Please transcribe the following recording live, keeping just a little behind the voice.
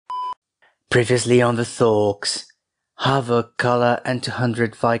Previously on the Thorks, Havok, Kala, and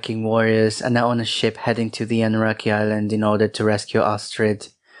 200 Viking warriors are now on a ship heading to the Anaraki Island in order to rescue Astrid.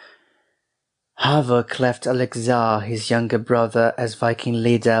 Havok left Alexar, his younger brother, as Viking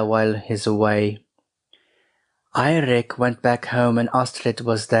leader while he's away. Eirik went back home and Astrid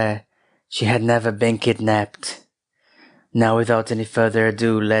was there. She had never been kidnapped. Now without any further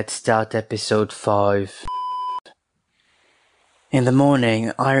ado, let's start episode 5. In the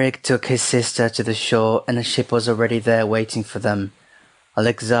morning, Eirik took his sister to the shore and a ship was already there waiting for them.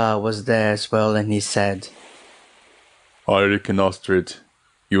 Alexar was there as well and he said, Eirik and Astrid,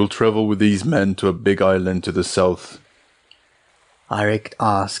 you will travel with these men to a big island to the south. Eirik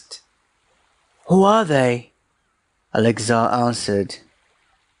asked, Who are they? Alexar answered,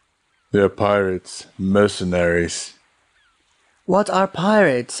 They are pirates, mercenaries. What are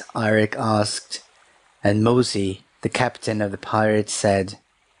pirates? Eirik asked, and Mosey, the captain of the pirates, said,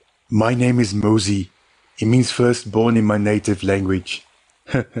 My name is Mosey. It means firstborn in my native language.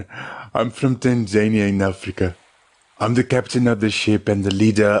 I'm from Tanzania in Africa. I'm the captain of the ship and the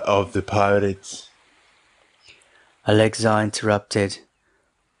leader of the pirates. Alexar interrupted,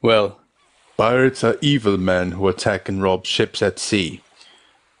 Well, pirates are evil men who attack and rob ships at sea.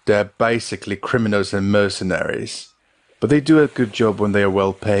 They're basically criminals and mercenaries, but they do a good job when they are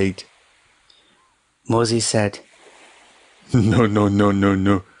well paid. Mosey said,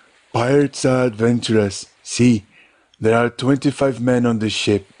 No. Pirates are adventurous. See, there are 25 men on the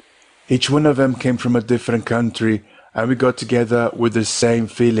ship. Each one of them came from a different country, and we got together with the same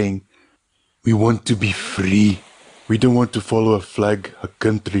feeling. We want to be free. We don't want to follow a flag, a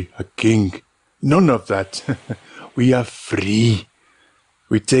country, a king. None of that. We are free.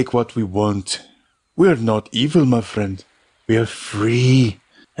 We take what we want. We are not evil, my friend. We are free.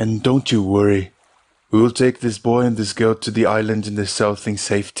 And don't you worry. We will take this boy and this girl to the island in the south in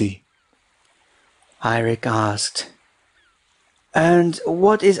safety. Eirik asked, And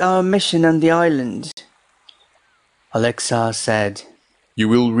what is our mission on the island? Alexar said, You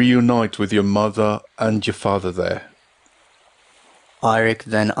will reunite with your mother and your father there. Eirik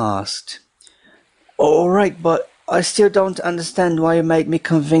then asked, Alright, but I still don't understand why you made me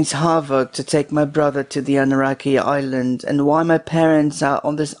convince Havok to take my brother to the Anaraki Island and why my parents are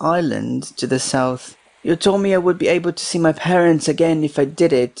on this island to the south. You told me I would be able to see my parents again if I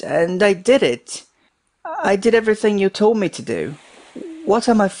did it, and I did it. I did everything you told me to do. What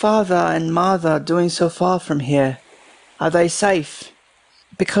are my father and mother doing so far from here? Are they safe?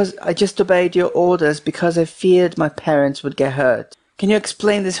 Because I just obeyed your orders because I feared my parents would get hurt. Can you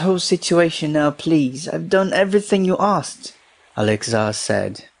explain this whole situation now, please? I've done everything you asked, Alexar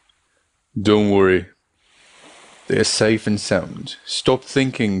said. Don't worry. They are safe and sound. Stop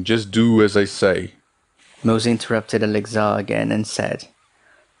thinking, just do as I say. Mosey interrupted Alexar again and said,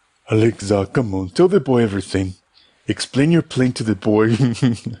 Alexar, come on, tell the boy everything. Explain your plan to the boy.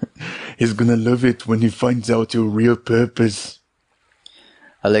 He's gonna love it when he finds out your real purpose.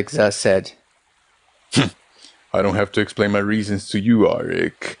 Alexar said, I don't have to explain my reasons to you,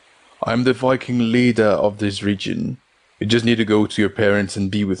 Eirik. I'm the Viking leader of this region. You just need to go to your parents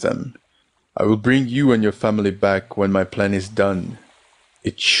and be with them. I will bring you and your family back when my plan is done.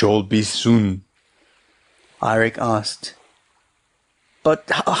 It shall be soon. Eirik asked, But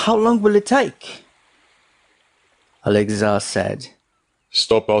how long will it take? Alexar said,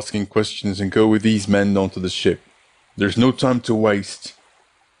 Stop asking questions and go with these men onto the ship. There's no time to waste.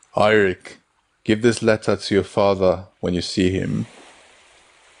 Eirik, give this letter to your father when you see him.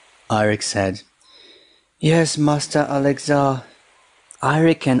 Eirik said, Yes, Master Alexar.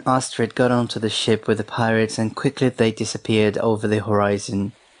 Eirik and Astrid got onto the ship with the pirates and quickly they disappeared over the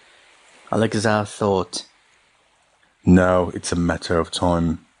horizon. Alexar thought, Now it's a matter of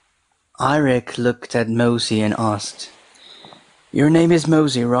time. Eirik looked at Mosey and asked, Your name is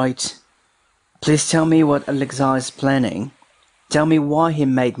Mosey, right? Please tell me what Alexar is planning. Tell me why he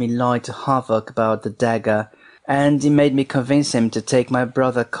made me lie to Havok about the dagger, and he made me convince him to take my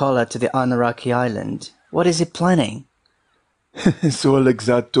brother Kala to the Anaraki Island. What is he planning? So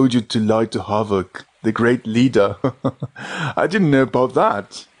Alexar told you to lie to Havok, the great leader. I didn't know about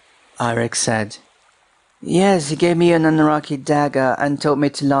that. Eirik said, Yes, he gave me an Anaraki dagger and told me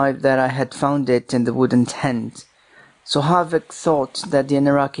to lie that I had found it in the wooden tent. So Havok thought that the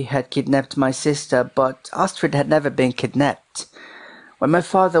Anaraki had kidnapped my sister, but Astrid had never been kidnapped. When my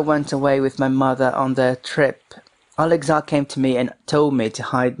father went away with my mother on their trip, Alexar came to me and told me to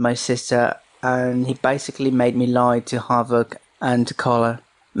hide my sister, and he basically made me lie to Havok and to Kala,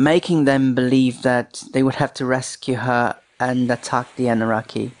 making them believe that they would have to rescue her and attack the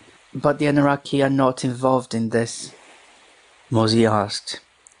Anaraki. But the Anaraki are not involved in this. Mosey asked,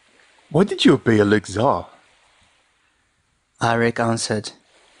 Why did you obey Alexar? Arik answered,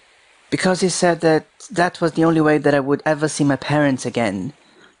 because he said that was the only way that I would ever see my parents again.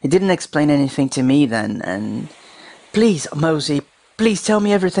 He didn't explain anything to me then, and... Please, Mosey, please tell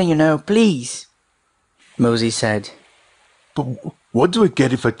me everything you know, please. Mosey said, But what do I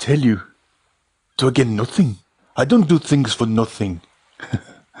get if I tell you? Do I get nothing? I don't do things for nothing.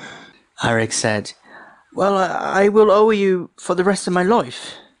 Arik said, well, I will owe you for the rest of my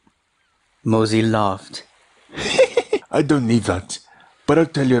life. Mosey laughed. I don't need that, but I'll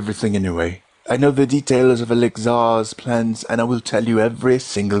tell you everything anyway. I know the details of Alexar's plans, and I will tell you every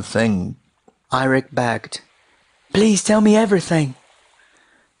single thing. Arik begged, please tell me everything.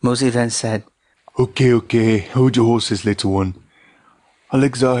 Mosey then said, Okay, hold your horses, little one.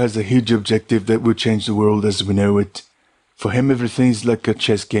 Alexar has a huge objective that will change the world as we know it. For him, everything's like a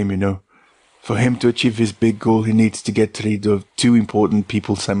chess game, you know. For him to achieve his big goal, he needs to get rid of two important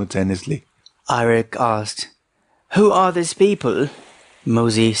people simultaneously. Arik asked, who are these people?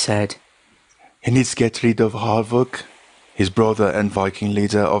 Mosey said, he needs to get rid of Harvok, his brother and Viking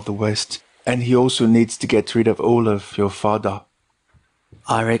leader of the West, and he also needs to get rid of Olaf, your father.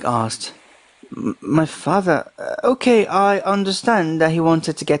 Arik asked, my father? Okay, I understand that he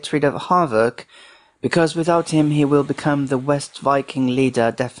wanted to get rid of Harvok, because without him he will become the West Viking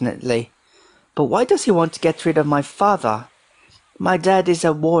leader, definitely. But why does he want to get rid of my father? My dad is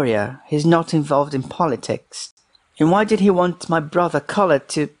a warrior, he's not involved in politics. And why did he want my brother Kolla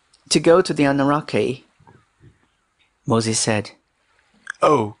to go to the Anaraki? Mosey said,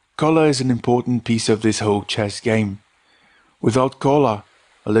 Oh, Kolla is an important piece of this whole chess game. Without Kolla,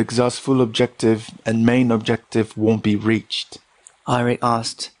 Alexar's full objective and main objective won't be reached. Arik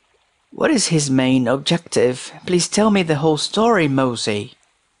asked, what is his main objective? Please tell me the whole story, Mosey.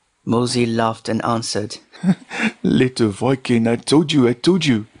 Mosey laughed and answered, Little Viking, I told you.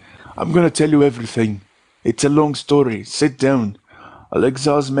 I'm gonna tell you everything. It's a long story. Sit down.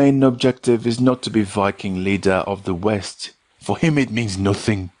 Alexar's main objective is not to be Viking leader of the West. For him it means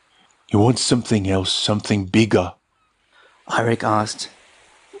nothing. He wants something else, something bigger. Arik asked,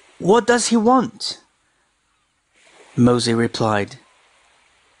 what does he want? Mosey replied,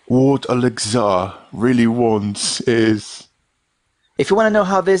 what Alexar really wants is... If you want to know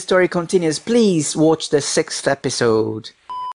how this story continues, please watch the 6th episode.